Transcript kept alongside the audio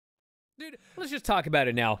Dude, let's just talk about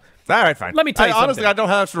it now. All right, fine. Let me tell you something. Honestly, I don't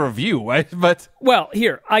have to review, but... Well,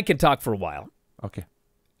 here, I can talk for a while. Okay.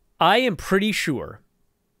 I am pretty sure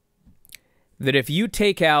that if you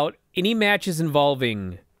take out any matches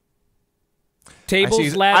involving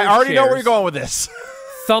tables, ladders, I already know where chairs, you're going with this.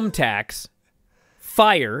 thumbtacks,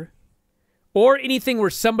 fire, or anything where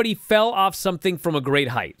somebody fell off something from a great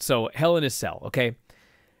height. So, Hell in a Cell, okay?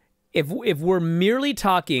 If we're merely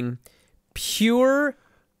talking pure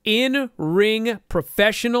in-ring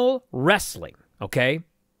professional wrestling, okay?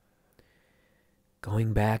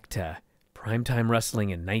 Going back to primetime wrestling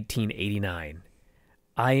in 1989,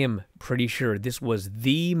 I am pretty sure this was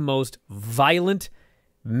the most violent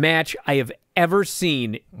match I have ever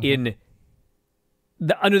seen in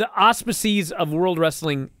under the auspices of World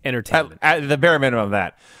Wrestling Entertainment. At the bare minimum of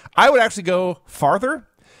that. I would actually go farther.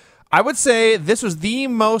 I would say this was the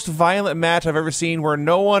most violent match I've ever seen where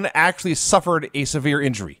no one actually suffered a severe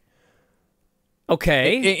injury.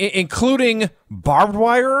 Okay. Including barbed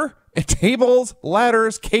wire, tables,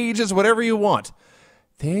 ladders, cages, whatever you want.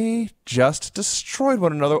 They just destroyed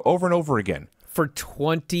one another over and over again. For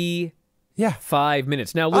 25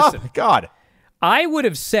 minutes. Now, listen. Oh, God. I would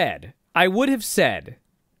have said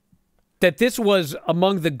that this was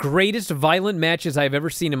among the greatest violent matches I've ever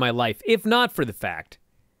seen in my life, if not for the fact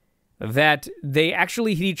that they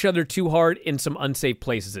actually hit each other too hard in some unsafe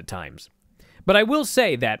places at times. But I will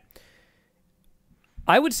say that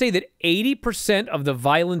I would say that 80% of the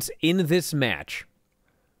violence in this match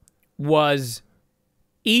was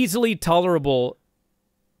easily tolerable.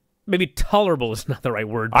 Maybe tolerable is not the right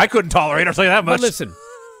word. I couldn't tolerate it, I'll tell you that much. But listen,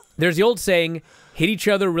 there's the old saying, hit each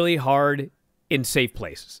other really hard in safe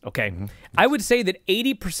places, okay? I would say that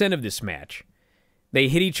 80% of this match, they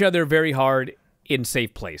hit each other very hard in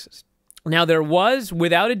safe places. Now, there was,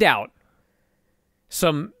 without a doubt,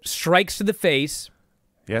 some strikes to the face.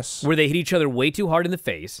 Yes. Where they hit each other way too hard in the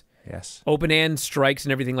face. Yes. Open-hand strikes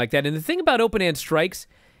and everything like that. And the thing about open-hand strikes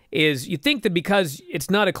is you think that because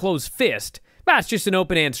it's not a closed fist, it's just an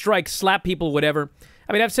open-hand strike, slap people, whatever.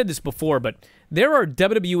 I mean, I've said this before, but there are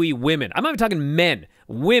WWE women. I'm not even talking men.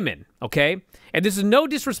 Women, okay? And this is no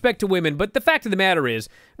disrespect to women, but the fact of the matter is,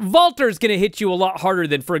 Walter's going to hit you a lot harder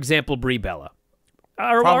than, for example, Brie Bella.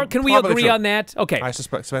 Can we agree on that? Okay. I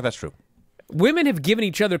suspect that's true. Women have given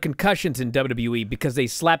each other concussions in WWE because they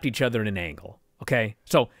slapped each other in an angle, okay?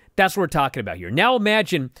 So that's what we're talking about here. Now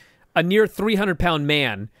imagine a near 300-pound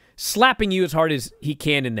man slapping you as hard as he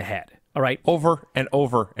can in the head, all right? Over and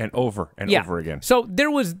over and over and over again. So there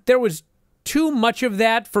was too much of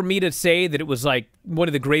that for me to say that it was like one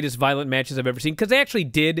of the greatest violent matches I've ever seen, because they actually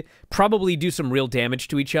did probably do some real damage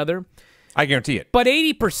to each other. I guarantee it. But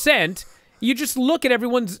 80%, you just look at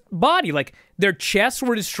everyone's body. Like, their chests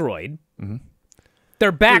were destroyed.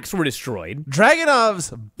 Their backs were destroyed.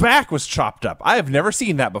 Dragunov's back was chopped up. I have never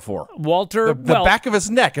seen that before. Walter, the back of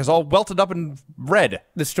his neck is all welted up in red.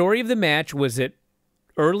 The story of the match was that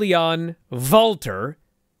early on, Walter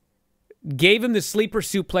gave him the sleeper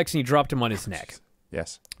suplex and he dropped him on his neck.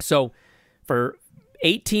 Yes. So for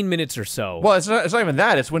 18 minutes or so. Well, it's not even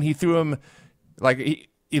that. It's when he threw him, like,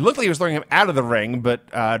 he looked like he was throwing him out of the ring, but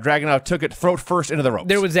Dragunov took it throat first into the ropes.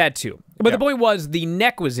 There was that too. But the point was the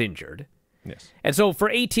neck was injured. Yes. And so for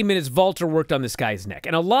 18 minutes, Walter worked on this guy's neck.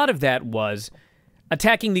 And a lot of that was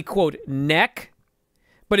attacking the, quote, neck.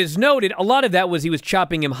 But as noted, a lot of that was he was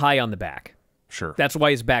chopping him high on the back. Sure. That's why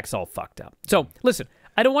his back's all fucked up. So, listen,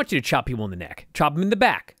 I don't want you to chop people in the neck. Chop them in the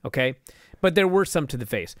back, okay? But there were some to the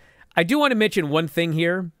face. I do want to mention one thing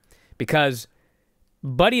here, because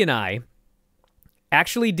Buddy and I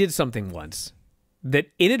actually did something once that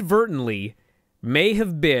inadvertently may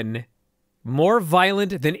have been more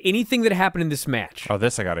violent than anything that happened in this match. Oh,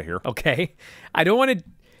 this I gotta hear. Okay? I don't want to...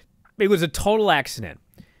 It was a total accident.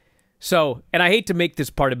 So, and I hate to make this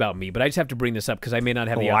part about me, but I just have to bring this up because I may not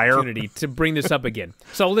have the opportunity to bring this up again.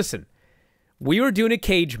 So, listen. We were doing a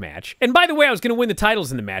cage match. And by the way, I was going to win the titles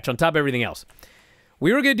in the match on top of everything else.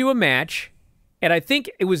 We were going to do a match, and I think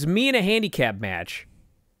it was me in a handicap match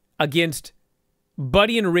against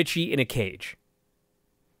Buddy and Richie in a cage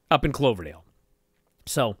up in Cloverdale.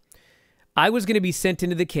 So, I was going to be sent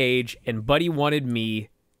into the cage, and Buddy wanted me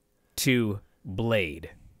to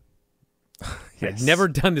blade. Yes. I'd never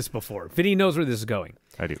done this before. Vinny knows where this is going.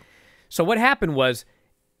 I do. So what happened was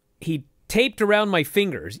he taped around my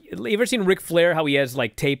fingers. You ever seen Ric Flair, how he has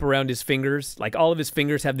like tape around his fingers? Like all of his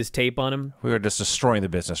fingers have this tape on them. We are just destroying the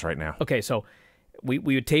business right now. Okay, so we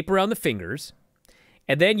would tape around the fingers,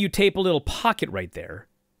 and then you tape a little pocket right there,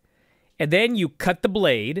 and then you cut the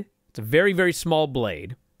blade. It's a very, very small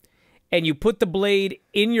blade, and you put the blade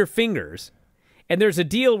in your fingers, and there's a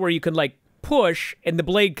deal where you can like push and the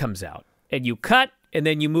blade comes out. And you cut and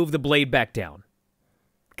then you move the blade back down.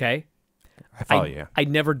 Okay? I follow you. I'd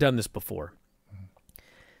never done this before.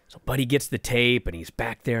 So Buddy gets the tape and he's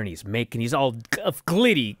back there and he's all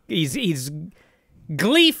glitty. He's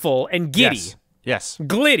gleeful and giddy. Yes.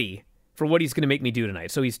 Glitty for what he's going to make me do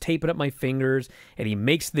tonight. So he's taping up my fingers and he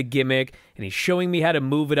makes the gimmick and he's showing me how to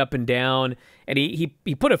move it up and down. And he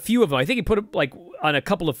put a few of them. I think he put it like on a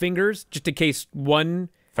couple of fingers just in case one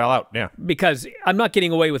fell out. Yeah. Because I'm not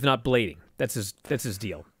getting away with not blading. That's his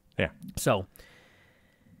deal. Yeah. So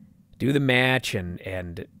do the match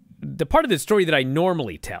and the part of the story that I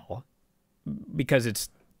normally tell, because it's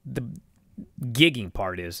the gigging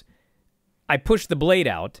part, is I pushed the blade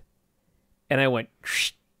out and I went,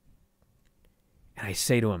 shh, and I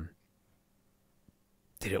say to him,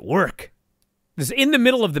 did it work? This is in the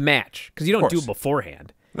middle of the match, because you don't do it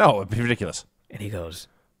beforehand. No, it'd be ridiculous. And he goes,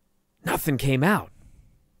 nothing came out.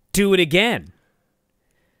 Do it again.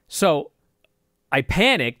 So I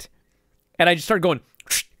panicked, and I just started going,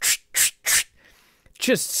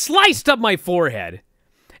 just sliced up my forehead.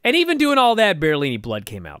 And even doing all that, barely any blood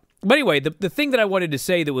came out. But anyway, the thing that I wanted to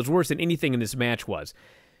say that was worse than anything in this match was,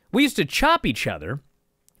 we used to chop each other,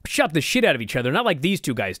 chop the shit out of each other, not like these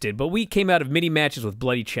two guys did, but we came out of many matches with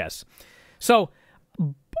bloody chests. So,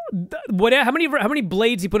 how many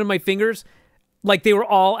blades he put in my fingers? Like they were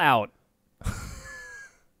all out.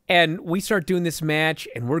 And we start doing this match,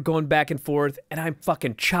 and we're going back and forth, and I'm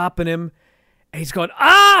fucking chopping him, and he's going,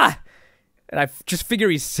 ah! And I just figure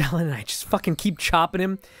he's selling, and I just fucking keep chopping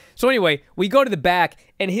him. So anyway, we go to the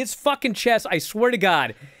back, and his fucking chest, I swear to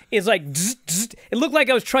God, is like, it looked like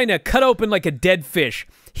I was trying to cut open like a dead fish.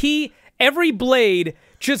 Every blade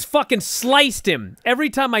just fucking sliced him every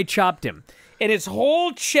time I chopped him. And his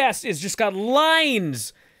whole chest is just got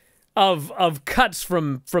lines of cuts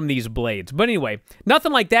from these blades. But anyway,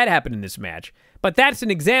 nothing like that happened in this match. But that's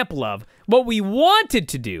an example of what we wanted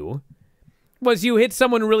to do was you hit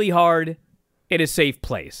someone really hard in a safe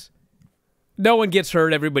place. No one gets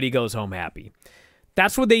hurt. Everybody goes home happy.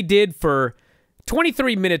 That's what they did for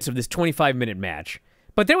 23 minutes of this 25-minute match.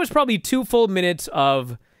 But there was probably 2 full minutes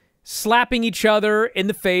of slapping each other in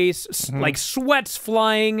the face, like sweats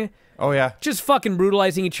flying. Oh, yeah. Just fucking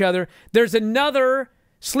brutalizing each other. There's another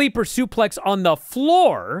sleeper suplex on the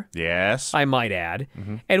floor. Yes. I might add.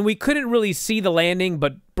 And we couldn't really see the landing,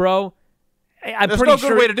 but, bro, There's no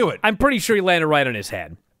good way to do it. I'm pretty sure he landed right on his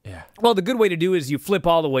head. Yeah. Well, the good way to do is you flip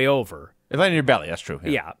all the way over. It landed in your belly. That's true.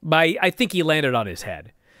 Yeah. I think he landed on his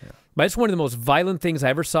head. Yeah. But it's one of the most violent things I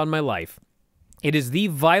ever saw in my life. It is the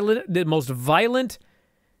most violent,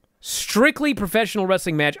 strictly professional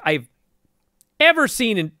wrestling match I've ever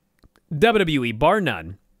seen in WWE, bar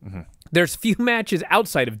none. There's few matches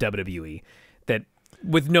outside of WWE that,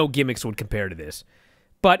 with no gimmicks, would compare to this.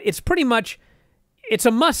 But it's pretty much, it's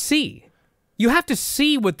a must-see. You have to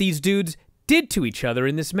see what these dudes did to each other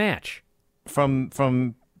in this match.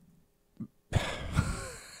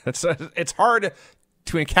 It's hard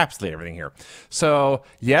to encapsulate everything here. So,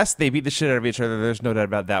 yes, they beat the shit out of each other. There's no doubt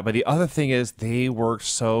about that. But the other thing is they work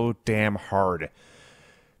so damn hard.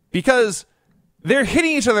 Because they're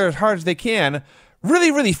hitting each other as hard as they can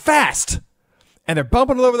really, really fast. And they're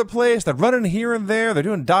bumping all over the place. They're running here and there. They're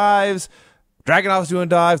doing dives. Dragunov's doing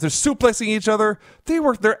dives. They're suplexing each other. They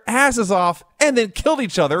worked their asses off and then killed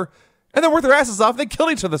each other. And then worked their asses off and then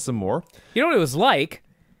killed each other some more. You know what it was like?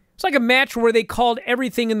 It's like a match where they called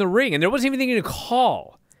everything in the ring, and there wasn't even anything to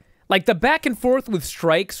call. Like, the back and forth with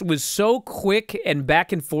strikes was so quick and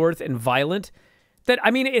back and forth and violent that,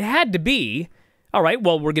 I mean, it had to be, all right,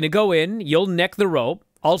 well, we're going to go in, you'll neck the rope,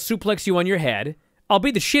 I'll suplex you on your head, I'll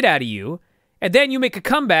beat the shit out of you, and then you make a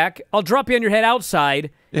comeback, I'll drop you on your head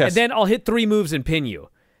outside, and then I'll hit 3 moves and pin you.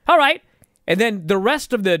 All right. And then the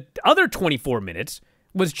rest of the other 24 minutes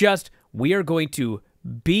was just, we are going to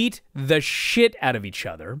beat the shit out of each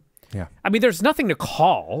other. Yeah. I mean, there's nothing to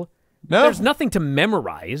call. No. There's nothing to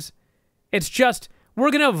memorize. It's just,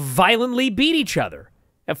 we're going to violently beat each other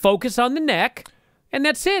and focus on the neck, and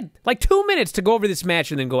that's it. Like 2 minutes to go over this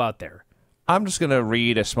match and then go out there. I'm just going to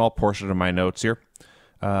read a small portion of my notes here.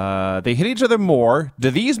 They hit each other more. Do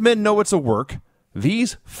these men know it's a work?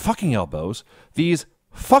 These fucking elbows. These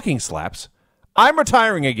fucking slaps. I'm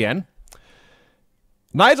retiring again.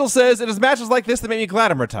 Nigel says, it is matches like this that made me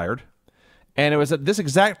glad I'm retired. And it was at this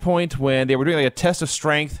exact point when they were doing like a test of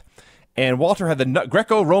strength, and Walter had the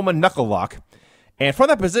Greco-Roman knuckle lock, and from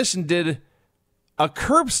that position did a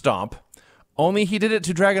curb stomp, only he did it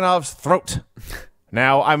to Dragunov's throat.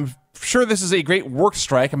 Now, I'm sure this is a great work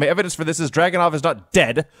strike, and my evidence for this is Dragunov is not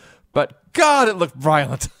dead, but God, it looked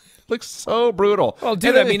violent. Like, so brutal. Well,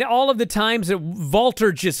 dude, I mean, all of the times that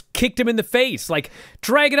Walter just kicked him in the face. Like,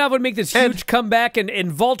 Dragunov would make this huge comeback,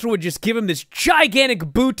 and Walter would just give him this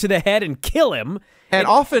gigantic boot to the head and kill him. And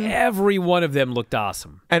often... every one of them looked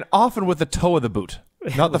awesome. And often with the toe of the boot,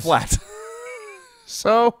 not the flat.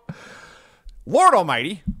 So, Lord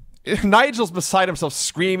Almighty, Nigel's beside himself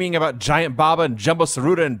screaming about Giant Baba and Jumbo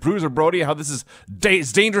Saruta and Bruiser Brody, how this is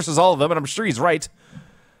as dangerous as all of them, and I'm sure he's right.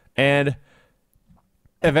 And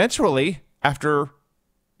eventually, after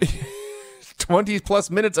 20-plus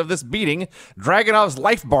minutes of this beating, Dragunov's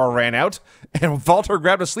life bar ran out, and Walter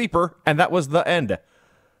grabbed a sleeper, and that was the end.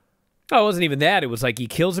 Oh, it wasn't even that. It was like he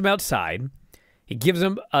kills him outside. He gives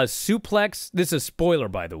him a suplex. This is a spoiler,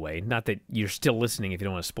 by the way. Not that you're still listening if you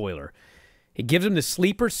don't want a spoiler. He gives him the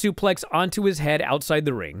sleeper suplex onto his head outside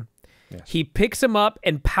the ring. Yes. He picks him up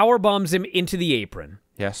and powerbombs him into the apron.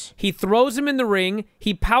 Yes. He throws him in the ring.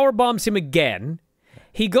 He powerbombs him again.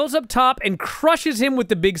 He goes up top and crushes him with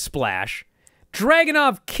the big splash.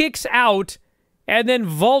 Dragunov kicks out, and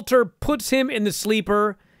then Walter puts him in the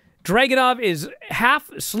sleeper. Dragunov is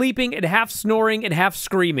half sleeping and half snoring and half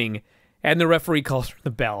screaming, and the referee calls for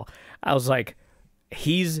the bell. I was like,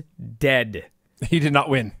 he's dead. He did not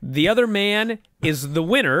win. The other man is the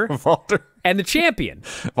winner Walter. And the champion.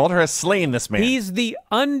 Walter has slain this man. He's the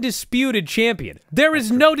undisputed champion. There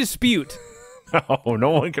is no dispute. No, no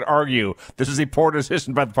one can argue. This is a poor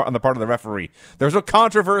decision on the part of the referee. There was no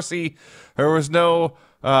controversy. There was no,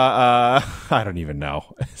 I don't even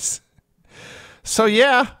know. So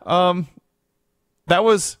yeah, that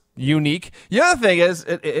was unique. The other thing is,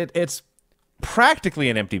 it's practically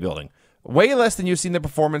an empty building. Way less than you've seen the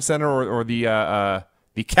Performance Center or the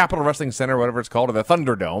Capitol Wrestling Center, whatever it's called, or the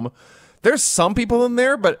Thunderdome. There's some people in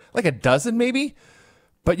there, but like a dozen maybe.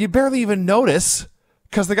 But you barely even notice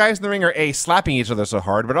because the guys in the ring are A, slapping each other so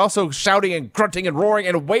hard, but also shouting and grunting and roaring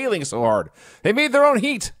and wailing so hard. They made their own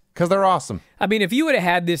heat because they're awesome. I mean, if you would have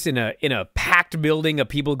had this in a packed building of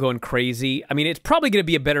people going crazy, I mean, it's probably going to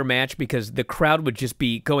be a better match because the crowd would just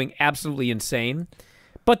be going absolutely insane.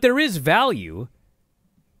 But there is value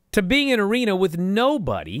to being in an arena with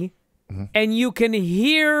nobody, and you can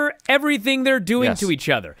hear everything they're doing to each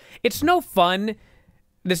other. It's no fun.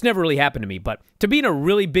 This never really happened to me, but to be in a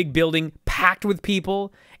really big building packed with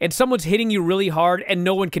people and someone's hitting you really hard and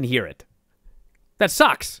no one can hear it. That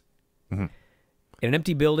sucks. In an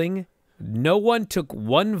empty building, no one took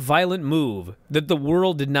one violent move that the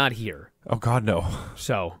world did not hear. Oh, God, no.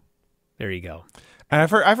 So, there you go. And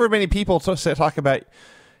I've heard many people talk about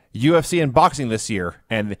UFC and boxing this year,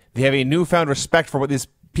 and they have a newfound respect for what these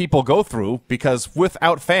people go through because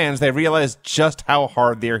without fans, they realize just how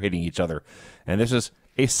hard they're hitting each other. And this is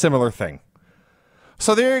a similar thing.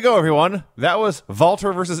 So there you go, everyone. That was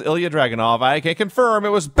Walter versus Ilja Dragunov. I can confirm it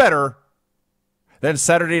was better than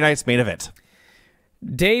Saturday night's main event.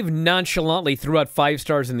 Dave nonchalantly threw out 5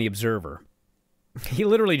 stars in The Observer. He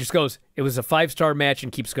literally just goes, it was a 5-star match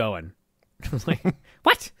and keeps going. I was like,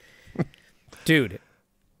 what? Dude,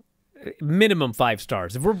 minimum 5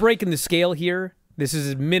 stars. If we're breaking the scale here, this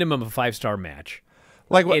is a minimum of a 5-star match.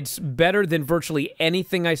 Like what? It's better than virtually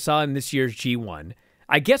anything I saw in this year's G1.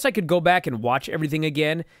 I guess I could go back and watch everything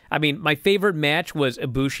again. I mean, my favorite match was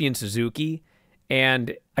Ibushi and Suzuki,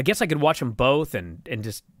 and I guess I could watch them both and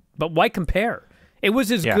just... But why compare? It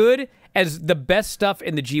was as good as the best stuff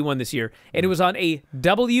in the G1 this year, and it was on a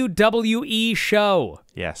WWE show.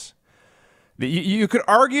 Yes. You could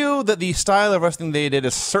argue that the style of wrestling they did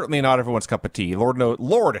is certainly not everyone's cup of tea.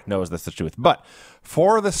 Lord knows that's the truth. But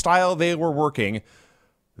for the style they were working,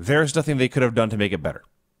 there's nothing they could have done to make it better.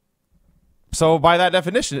 So by that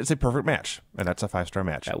definition, it's a perfect match, and that's a 5-star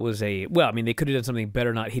match. That was a well. I mean, they could have done something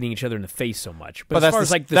better, not hitting each other in the face so much. But as far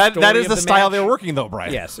as like the story that is the style match, they were working, though,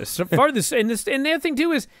 Brian. Yes, as far as this, and the other thing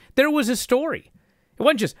too is there was a story. It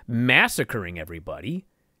wasn't just massacring everybody.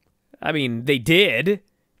 I mean, they did,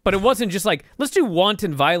 but it wasn't just like let's do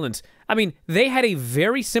wanton violence. I mean, they had a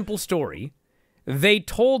very simple story. They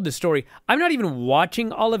told the story. I'm not even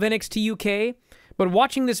watching all of NXT UK, but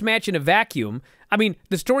watching this match in a vacuum, I mean,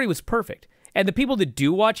 the story was perfect. And the people that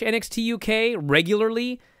do watch NXT UK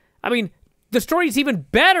regularly, I mean, the story's even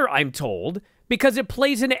better, I'm told, because it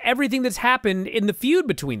plays into everything that's happened in the feud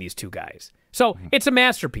between these two guys. So it's a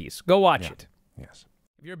masterpiece. Go watch it. Yes.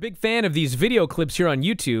 If you're a big fan of these video clips here on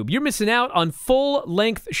YouTube, you're missing out on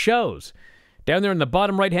full-length shows. Down there on the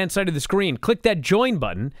bottom right-hand side of the screen, click that join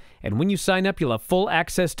button, and when you sign up, you'll have full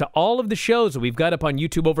access to all of the shows that we've got up on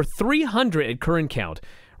YouTube, over 300 at current count.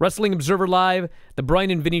 Wrestling Observer Live, The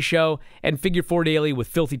Bryan and Vinny Show, and Figure 4 Daily with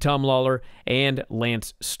Filthy Tom Lawler and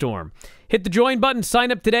Lance Storm. Hit the join button,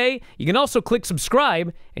 sign up today. You can also click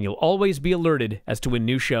subscribe, and you'll always be alerted as to when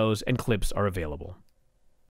new shows and clips are available.